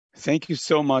Thank you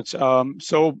so much.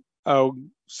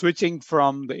 Switching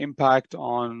from the impact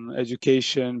on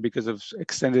education because of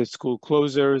extended school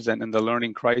closures and the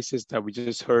learning crisis that we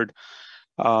just heard,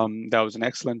 that was an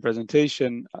excellent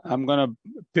presentation. I'm going to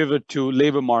pivot to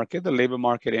labor market, the labor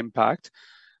market impact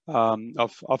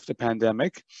of the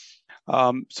pandemic.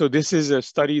 So this is a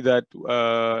study that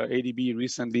ADB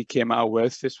recently came out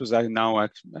with. This was now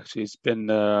actually it's been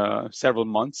several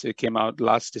months. It came out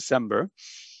last December.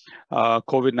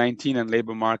 COVID-19 and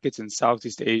labor markets in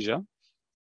Southeast Asia.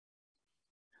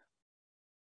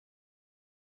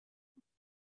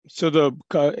 So the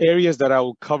areas that I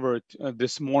will cover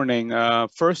this morning,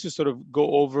 first is sort of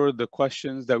go over the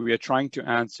questions that we are trying to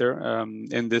answer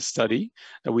in this study,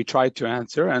 that we tried to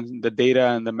answer, and the data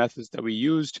and the methods that we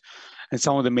used, and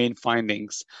some of the main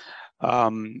findings.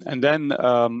 And then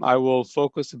I will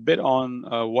focus a bit on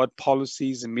what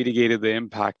policies mitigated the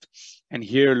impact. And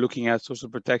here looking at social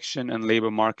protection and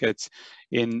labor markets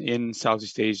in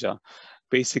Southeast Asia.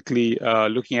 Basically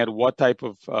looking at what type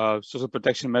of social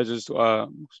protection measures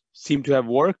seem to have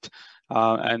worked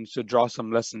and to draw some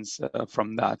lessons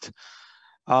from that.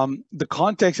 The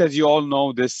context, as you all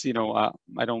know, this,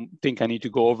 I don't think I need to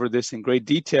go over this in great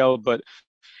detail, but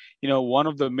one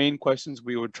of the main questions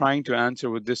we were trying to answer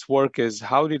with this work is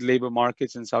how did labor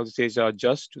markets in Southeast Asia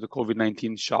adjust to the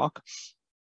COVID-19 shock?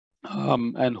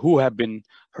 And who has been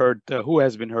hurt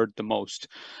the most?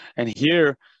 And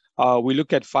here we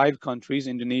look at 5 countries: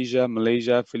 Indonesia,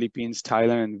 Malaysia, Philippines,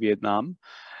 Thailand, and Vietnam.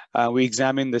 We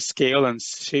examine the scale and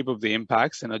shape of the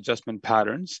impacts and adjustment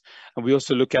patterns. And we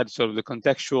also look at sort of the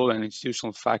contextual and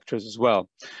institutional factors as well.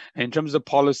 And in terms of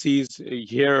policies,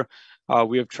 here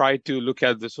we have tried to look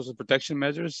at the social protection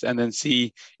measures and then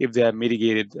see if they have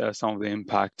mitigated some of the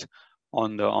impact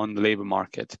on the labor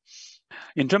market.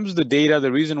 In terms of the data,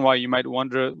 the reason why you might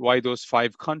wonder why those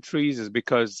 5 countries is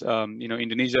because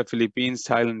Indonesia, Philippines,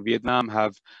 Thailand, Vietnam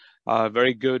have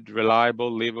very good,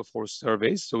 reliable labor force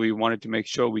surveys. So we wanted to make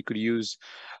sure we could use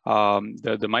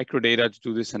the microdata to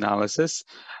do this analysis.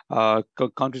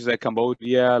 Countries like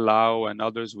Cambodia, Laos, and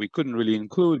others we couldn't really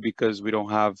include because we don't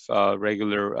have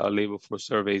regular labor force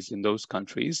surveys in those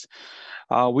countries.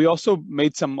 We also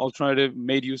made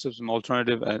use of some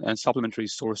alternative and supplementary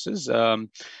sources.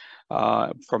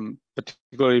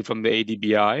 Particularly from the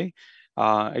ADBI.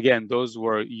 Again, those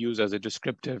were used as a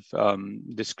descriptive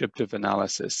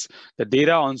analysis. The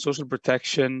data on social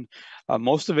protection,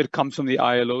 most of it comes from the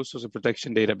ILO social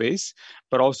protection database,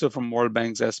 but also from World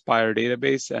Bank's Aspire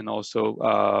database, and also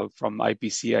from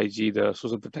IPCIG, the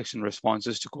social protection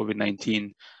responses to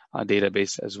COVID-19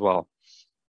 database as well.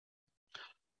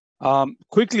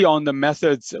 Quickly on the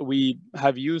methods, we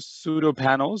have used pseudo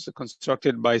panels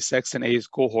constructed by sex and age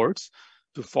cohorts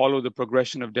to follow the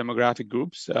progression of demographic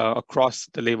groups across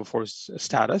the labor force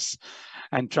status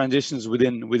and transitions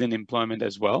within employment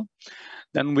as well.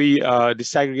 Then we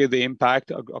disaggregate the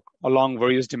impact along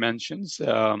various dimensions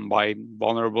by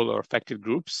vulnerable or affected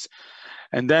groups.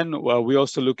 And then we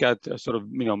also look at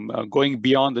going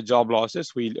beyond the job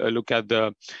losses. We look at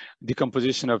the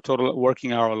decomposition of total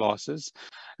working hour losses.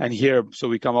 And here, so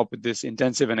we come up with this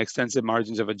intensive and extensive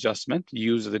margins of adjustment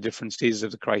used at the different stages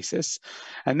of the crisis.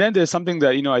 And then there's something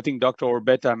that, I think Dr.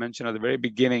 Orbeta mentioned at the very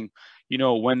beginning,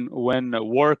 when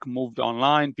work moved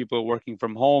online, people are working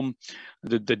from home,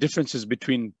 the differences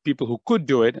between people who could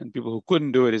do it and people who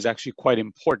couldn't do it is actually quite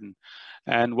important.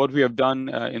 And what we have done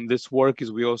in this work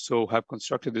is we also have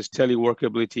constructed this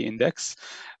teleworkability index,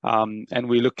 and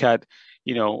we look at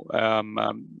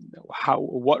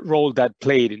what role that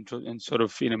played in sort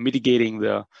of mitigating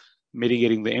the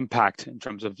impact in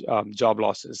terms of job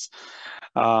losses.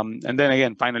 And then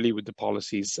again, finally with the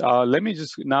policies. Let me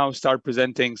just now start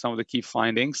presenting some of the key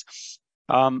findings.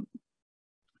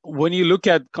 When you look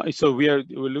at, so we're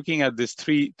looking at this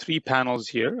three panels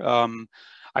here.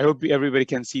 I hope everybody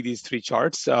can see these 3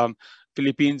 charts.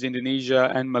 Philippines, Indonesia,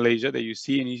 and Malaysia that you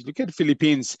see. And you look at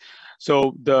Philippines,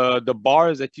 so the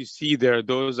bars that you see there,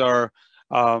 those are,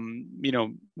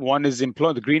 one is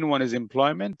employment, the green one is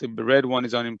employment, the red one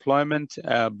is unemployment,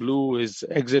 blue is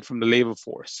exit from the labor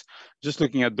force. Just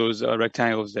looking at those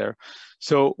rectangles there.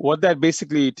 So what that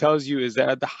basically tells you is that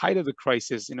at the height of the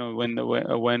crisis, when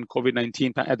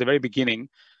COVID-19, at the very beginning,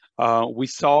 we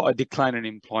saw a decline in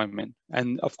employment,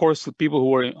 and of course, the people who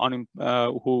were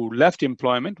who left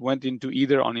employment went into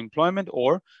either unemployment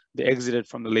or they exited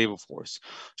from the labor force.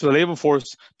 So the labor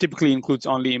force typically includes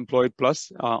only employed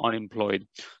plus unemployed.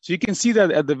 So you can see that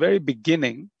at the very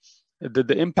beginning,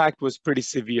 the impact was pretty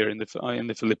severe in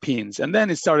the Philippines, and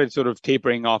then it started sort of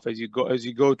tapering off as you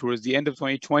go towards the end of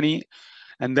 2020,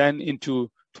 and then into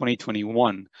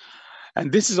 2021.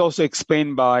 And this is also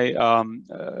explained by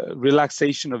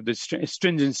relaxation of the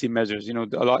stringency measures. You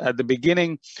know, at the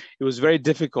beginning, it was very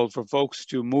difficult for folks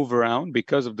to move around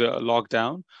because of the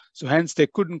lockdown. So hence, they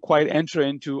couldn't quite enter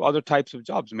into other types of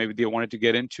jobs. Maybe they wanted to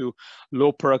get into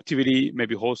low productivity,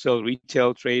 maybe wholesale,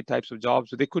 retail, trade types of jobs,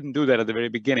 but they couldn't do that at the very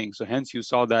beginning. So hence, you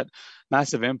saw that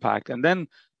massive impact. And then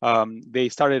they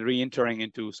started re-entering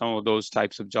into some of those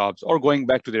types of jobs or going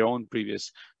back to their own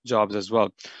previous jobs as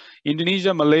well.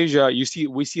 Indonesia, Malaysia,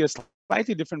 we see a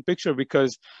slightly different picture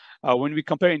because when we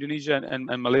compare Indonesia and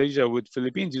Malaysia with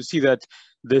Philippines, you see that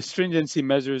the stringency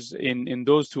measures in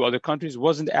those two other countries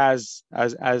wasn't as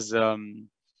well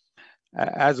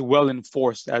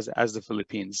enforced as the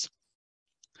Philippines.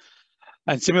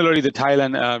 And similarly, the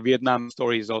Thailand, Vietnam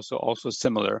story is also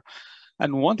similar.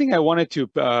 And one thing I wanted to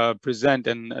present,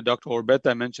 and Dr.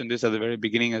 Orbeta mentioned this at the very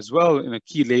beginning as well, in the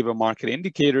key labor market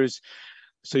indicators.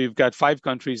 So you've got 5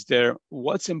 countries there.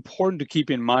 What's important to keep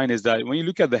in mind is that when you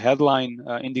look at the headline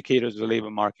indicators of the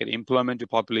labor market, employment to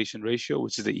population ratio,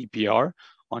 which is the EPR,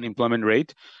 unemployment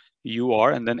rate,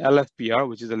 UR, and then LFPR,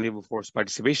 which is the labor force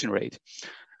participation rate.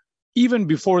 Even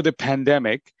before the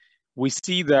pandemic, we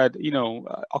see that, you know,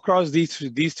 across these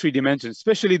three dimensions,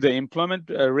 especially the employment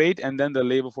rate and then the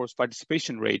labor force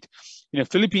participation rate. You know,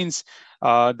 Philippines,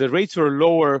 the rates were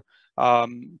lower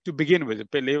to begin with.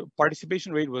 The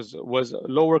participation rate was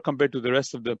lower compared to the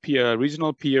rest of the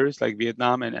regional peers like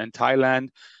Vietnam and Thailand.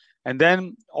 And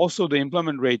then also the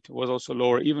employment rate was also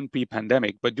lower even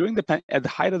pre-pandemic. But during at the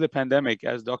height of the pandemic,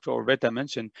 as Dr. Orbeta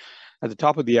mentioned at the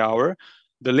top of the hour,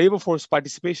 the labor force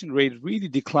participation rate really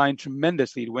declined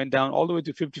tremendously. It went down all the way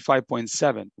to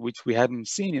 55.7, which we hadn't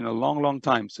seen in a long, long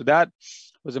time. So that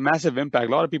was a massive impact.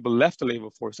 A lot of people left the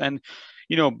labor force. And,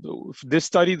 you know, this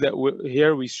study that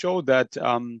here we showed that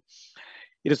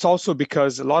it is also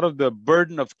because a lot of the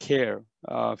burden of care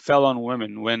fell on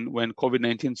women when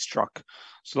COVID-19 struck.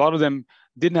 So a lot of them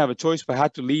didn't have a choice, but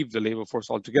had to leave the labor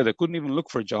force altogether. Couldn't even look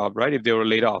for a job, right, if they were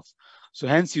laid off. So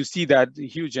hence you see that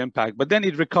huge impact, but then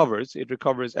it recovers. It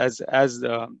recovers as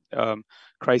the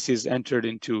crisis entered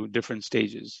into different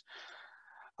stages.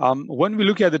 When we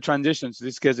look at the transitions,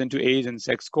 this gets into age and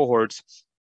sex cohorts.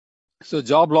 So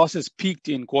job losses peaked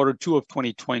in Q2 of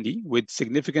 2020 with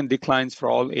significant declines for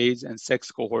all age and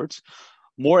sex cohorts.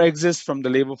 More exits from the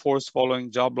labor force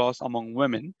following job loss among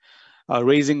women.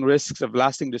 Raising risks of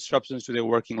lasting disruptions to their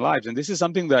working lives. And this is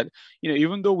something that, you know,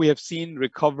 even though we have seen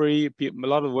recovery, a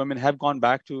lot of women have gone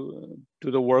back to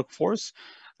the workforce.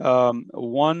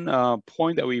 One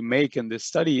point that we make in this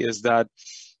study is that,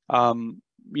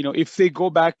 you know, if they go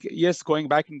back, yes, going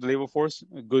back into the labor force,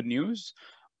 good news,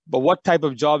 but what type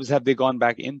of jobs have they gone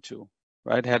back into,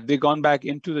 right? Have they gone back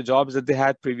into the jobs that they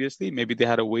had previously? Maybe they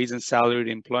had a wage and salaried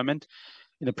employment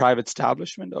in a private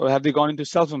establishment, or have they gone into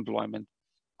self-employment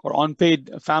or unpaid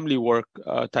family work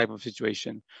type of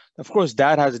situation? Of course,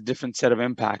 that has a different set of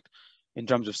impact in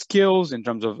terms of skills, in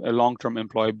terms of long-term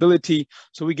employability.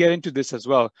 So we get into this as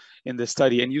well in the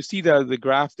study. And you see the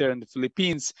graph there in the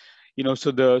Philippines, you know, so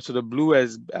the blue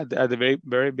is at the very,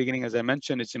 very beginning, as I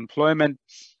mentioned, it's employment.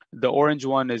 The orange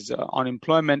one is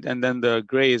unemployment, and then the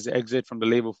gray is exit from the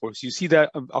labor force. You see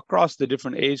that across the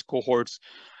different age cohorts,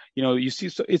 you know, you see,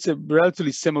 so it's a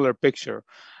relatively similar picture.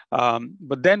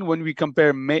 But then when we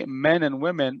compare men and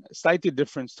women, slightly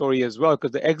different story as well,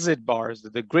 because the exit bars,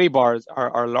 the gray bars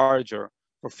are larger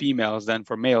for females than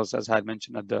for males, as I had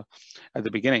mentioned at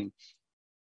the beginning.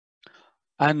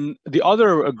 And the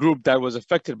other group that was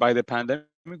affected by the pandemic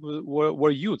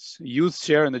were youths. Youth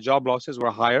share in the job losses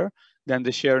were higher than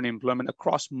the share in employment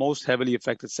across most heavily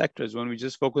affected sectors. When we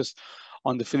just focus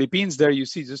on the Philippines there, you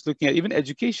see just looking at even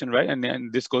education, right?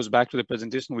 And this goes back to the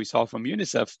presentation we saw from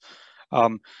UNICEF.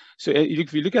 So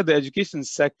if you look at the education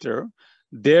sector,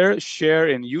 their share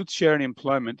in youth share in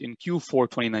employment in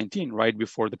Q4 2019, right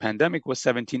before the pandemic, was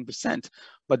 17%.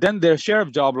 But then their share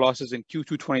of job losses in Q2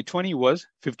 2020 was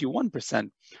 51%.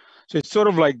 So it's sort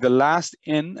of like the last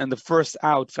in and the first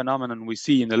out phenomenon we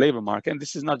see in the labor market. And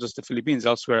this is not just the Philippines,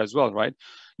 elsewhere as well, right?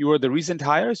 You are the recent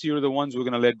hires, you're the ones who are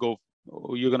going to let go,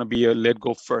 you're going to be let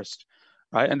go first.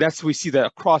 Right, and we see that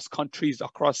across countries,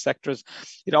 across sectors,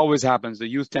 it always happens. The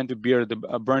youth tend to bear the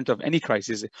brunt of any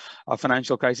crisis. A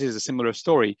financial crisis is a similar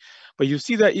story. But you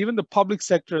see that even the public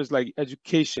sectors like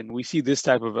education, we see this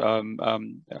type of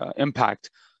impact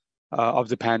of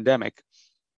the pandemic.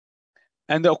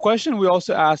 And the question we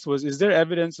also asked was, is there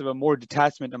evidence of a more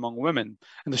detachment among women?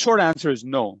 And the short answer is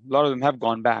no. A lot of them have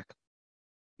gone back.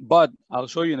 But I'll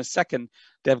show you in a second,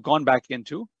 they have gone back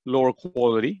into lower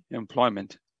quality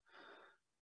employment.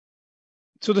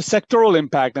 So the sectoral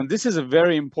impact, and this is a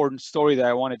very important story that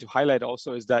I wanted to highlight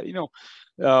also, is that, you know,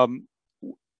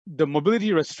 the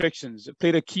mobility restrictions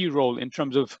played a key role in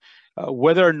terms of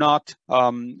whether or not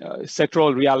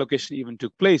sectoral reallocation even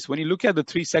took place. When you look at the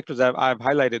three sectors I've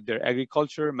highlighted there: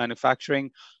 agriculture,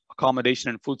 manufacturing, accommodation,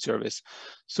 and food service.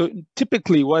 So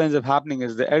typically what ends up happening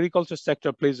is the agriculture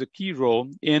sector plays a key role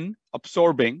in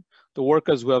absorbing the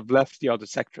workers who have left the other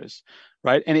sectors,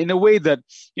 right? And in a way that,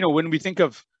 when we think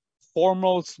of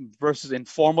formal versus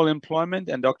informal employment,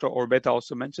 and Dr. Orbeta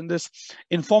also mentioned this,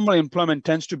 informal employment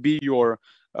tends to be your,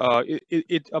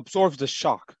 it absorbs the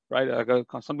shock, right?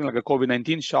 Something like a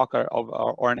COVID-19 shock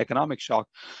or an economic shock.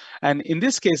 And in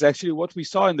this case, actually, what we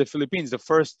saw in the Philippines, the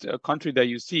first country that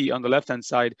you see on the left-hand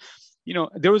side,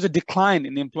 there was a decline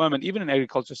in employment, even in the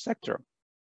agriculture sector.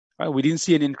 Right? We didn't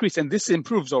see an increase, and this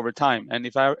improves over time. And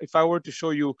if I were to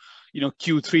show you,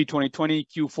 Q3 2020,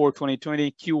 Q4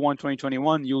 2020, Q1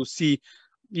 2021, you'll see,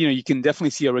 you can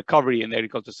definitely see a recovery in the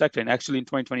agriculture sector. And actually in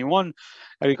 2021,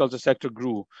 agriculture sector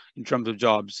grew in terms of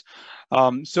jobs.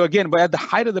 So again, but at the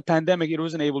height of the pandemic, it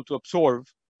wasn't able to absorb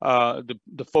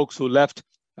the folks who left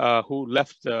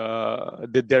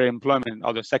their employment in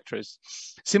other sectors.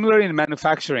 Similarly, in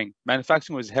manufacturing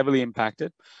was heavily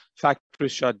impacted.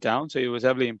 Factories shut down, so it was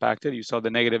heavily impacted. You saw the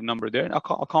negative number there. And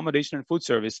accommodation and food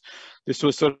service, this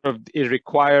was sort of, it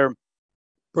required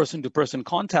person-to-person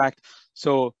contact.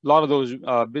 So a lot of those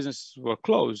businesses were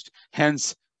closed.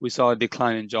 Hence, we saw a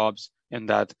decline in jobs in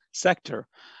that sector.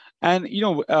 And,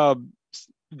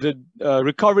 the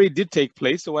recovery did take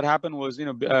place. So what happened was,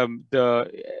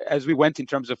 as we went in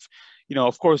terms of,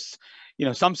 of course,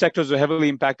 some sectors were heavily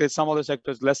impacted, some other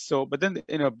sectors less so. But then,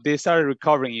 they started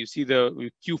recovering. You see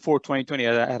the Q4 2020,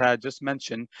 as I just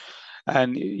mentioned,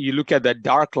 and you look at that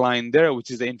dark line there,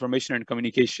 which is the information and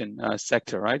communication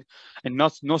sector, right? And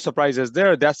no surprises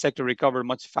there. That sector recovered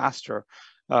much faster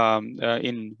by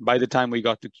the time we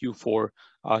got to Q4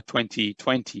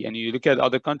 2020. And you look at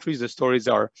other countries, the stories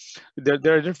are,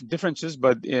 there are differences,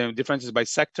 but differences by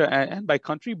sector and by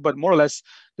country, but more or less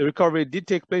the recovery did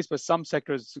take place, but some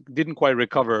sectors didn't quite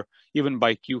recover even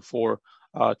by Q4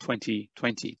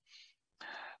 2020.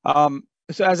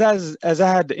 So as I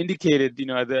had indicated,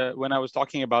 when I was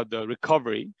talking about the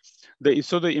recovery,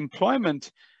 the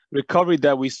employment recovery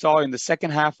that we saw in the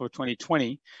second half of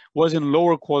 2020 was in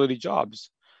lower quality jobs.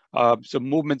 So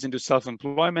movements into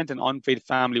self-employment and unpaid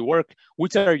family work,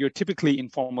 which are your typically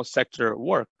informal sector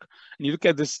work. And you look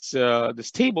at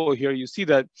this table here, you see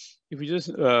that if you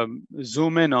just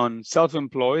zoom in on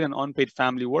self-employed and unpaid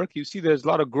family work, you see there's a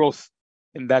lot of growth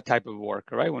in that type of work,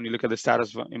 right? When you look at the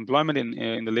status of employment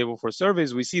in the labor force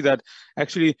surveys, we see that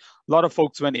actually a lot of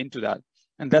folks went into that.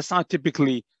 And that's not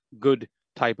typically good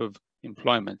type of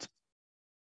employment.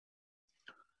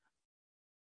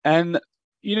 And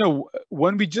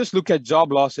when we just look at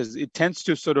job losses, it tends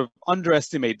to sort of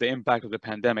underestimate the impact of the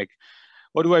pandemic.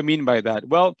 What do I mean by that?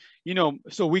 Well,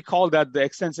 so we call that the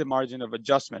extensive margin of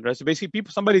adjustment, right? So basically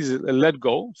somebody's let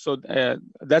go. So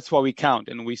that's what we count.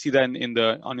 And we see that in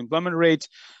the unemployment rate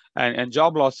and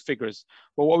job loss figures.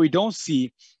 But what we don't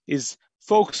see is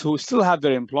folks who still have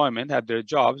their employment, have their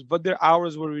jobs, but their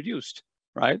hours were reduced,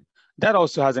 right? That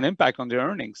also has an impact on their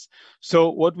earnings. So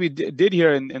what we did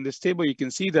here in this table, you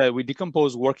can see that we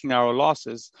decompose working hour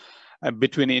losses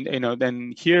between,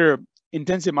 then here,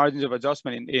 intensive margins of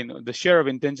adjustment, in the share of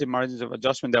intensive margins of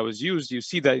adjustment that was used, you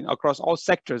see that across all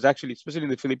sectors, actually, especially in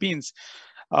the Philippines,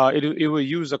 it was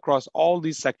used across all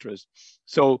these sectors.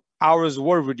 So hours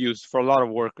were reduced for a lot of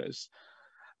workers.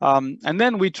 And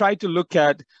then we tried to look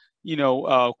at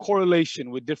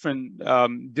correlation with different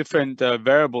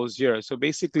variables here. So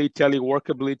basically,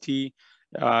 teleworkability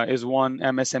is one,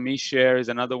 MSME share is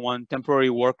another one, temporary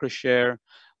worker share,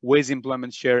 wage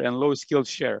employment share, and low skilled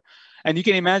share. And you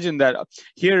can imagine that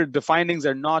here the findings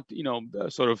are not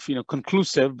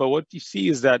conclusive, but what you see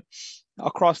is that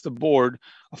across the board,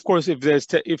 of course, if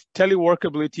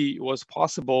teleworkability was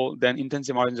possible, then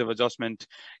intensive margins of adjustment,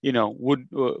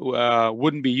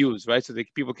 wouldn't be used, right? So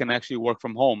that people can actually work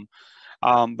from home.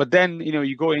 But then,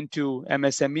 you go into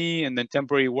MSME and then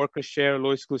temporary worker share,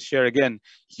 low skill share. Again,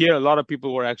 here a lot of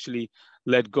people were actually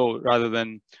let go rather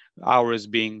than hours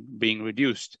being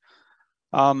reduced.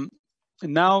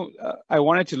 Now, I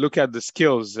wanted to look at the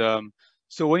skills.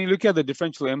 So when you look at the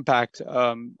differential impact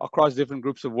across different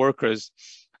groups of workers,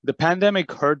 the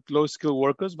pandemic hurt low-skilled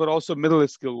workers, but also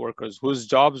middle-skilled workers whose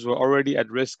jobs were already at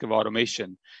risk of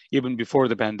automation even before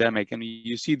the pandemic. And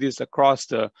you see this across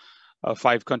the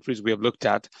 5 countries we have looked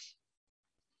at.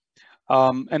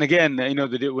 And again,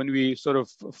 when we sort of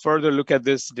further look at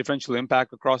this differential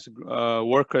impact across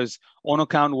workers,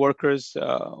 on-account workers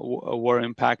were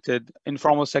impacted.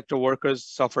 Informal sector workers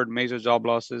suffered major job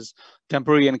losses.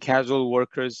 Temporary and casual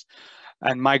workers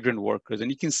and migrant workers.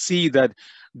 And you can see that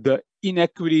the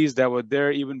inequities that were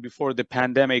there even before the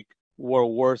pandemic were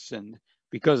worsened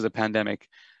because of the pandemic.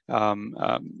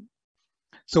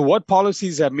 So what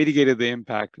policies have mitigated the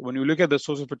impact? When you look at the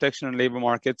social protection and labor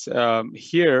markets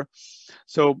here,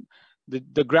 so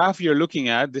the graph you're looking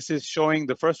at, this is showing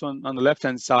the first one on the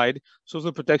left-hand side,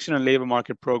 social protection and labor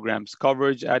market programs,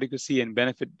 coverage, adequacy, and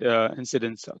benefit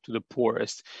incidents to the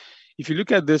poorest. If you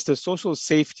look at this, the social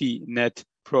safety net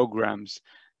programs,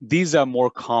 these are more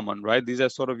common, right? These are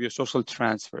sort of your social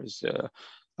transfers,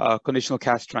 conditional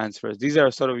cash transfers. These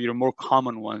are sort of your more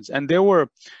common ones. And there were,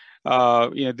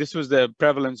 this was the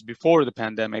prevalence before the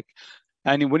pandemic.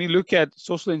 And when you look at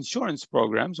social insurance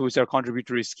programs, which are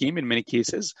contributory scheme in many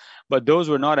cases, but those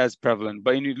were not as prevalent.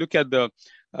 But when you look at the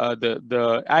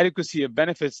adequacy of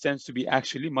benefits tends to be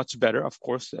actually much better, of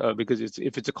course, because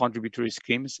if it's a contributory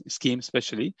scheme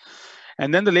especially.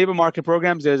 And then the labor market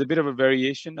programs, there's a bit of a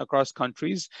variation across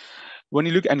countries. When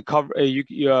you look and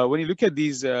when you look at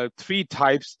these three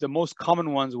types, the most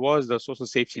common ones was the social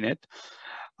safety net.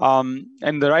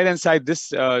 And the right-hand side, this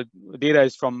data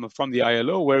is from the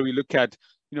ILO, where we look at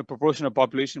proportion of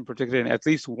population protected in at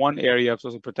least one area of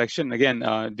social protection. Again,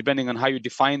 depending on how you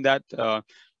define that,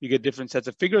 you get different sets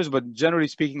of figures, but generally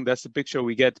speaking, that's the picture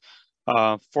we get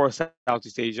for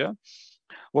Southeast Asia.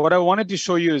 What I wanted to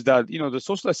show you is that the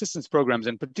social assistance programs,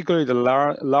 and particularly the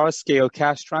large-scale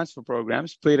cash transfer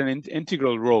programs, played an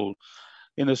integral role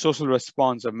in the social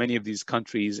response of many of these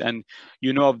countries. And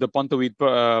of the Pantawid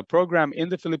program in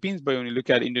the Philippines, but when you look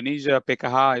at Indonesia,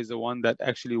 PKH is the one that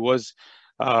actually was,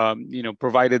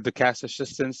 provided the cash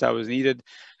assistance that was needed.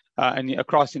 And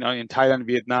across, in Thailand,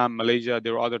 Vietnam, Malaysia,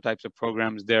 there were other types of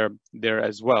programs there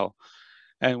as well.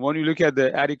 And when you look at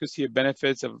the adequacy of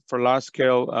benefits for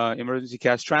large-scale emergency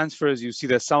cash transfers, you see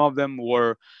that some of them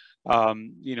were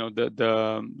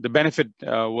the benefit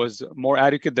was more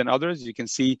adequate than others. You can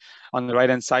see on the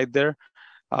right-hand side there.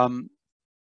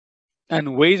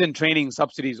 And wage and training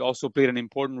subsidies also played an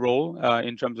important role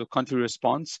in terms of country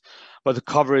response, but the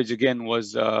coverage again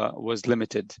was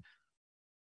limited.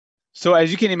 So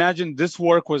as you can imagine, this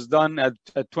work was done at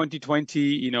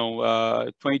 2020,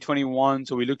 2021.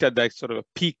 So we looked at that sort of a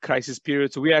peak crisis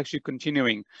period. So we're actually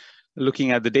continuing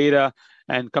looking at the data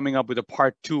and coming up with a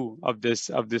part 2 of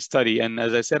this study. And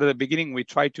as I said at the beginning, we'll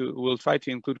try to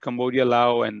include Cambodia,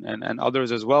 Laos, and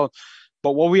others as well.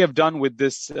 But what we have done with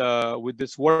this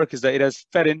work is that it has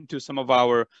fed into some of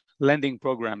our lending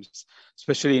programs,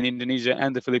 especially in Indonesia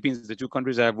and the Philippines, the two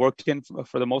countries I have worked in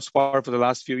for the most part for the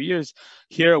last few years.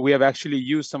 Here, we have actually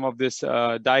used some of this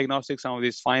diagnostics, some of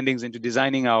these findings into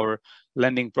designing our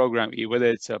lending program, whether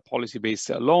it's a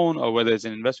policy-based loan or whether it's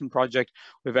an investment project.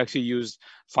 We've actually used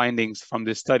findings from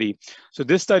this study. So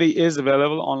this study is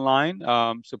available online.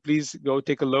 So please go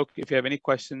take a look. If you have any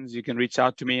questions, you can reach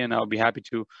out to me and I'll be happy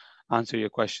to answer your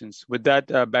questions. With that,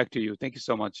 back to you. Thank you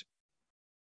so much.